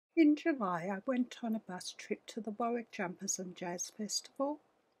In July, I went on a bus trip to the Warwick Jumpers and Jazz Festival.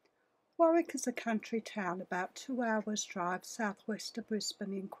 Warwick is a country town about 2 hours' drive southwest of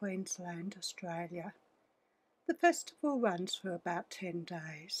Brisbane in Queensland, Australia. The festival runs for about 10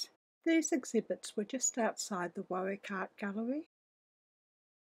 days. These exhibits were just outside the Warwick Art Gallery.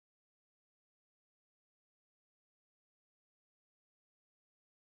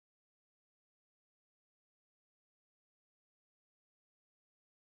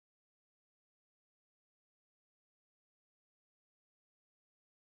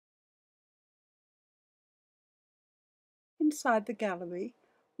 Inside the gallery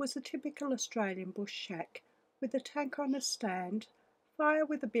was a typical Australian bush shack with a tank on a stand, fire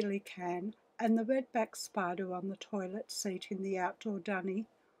with a billy can, and the red-backed spider on the toilet seat in the outdoor dunny,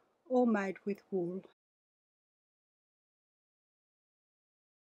 all made with wool.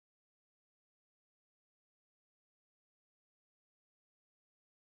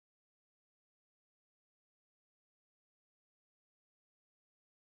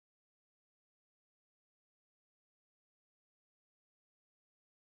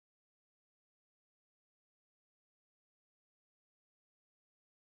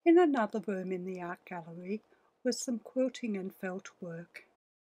 In another room in the art gallery was some quilting and felt work.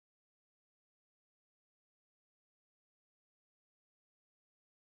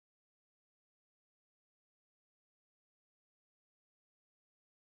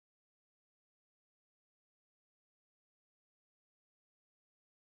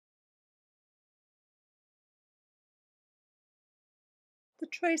 The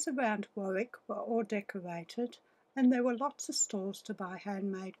trees around Warwick were all decorated, and there were lots of stalls to buy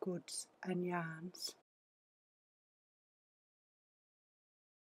handmade goods and yarns.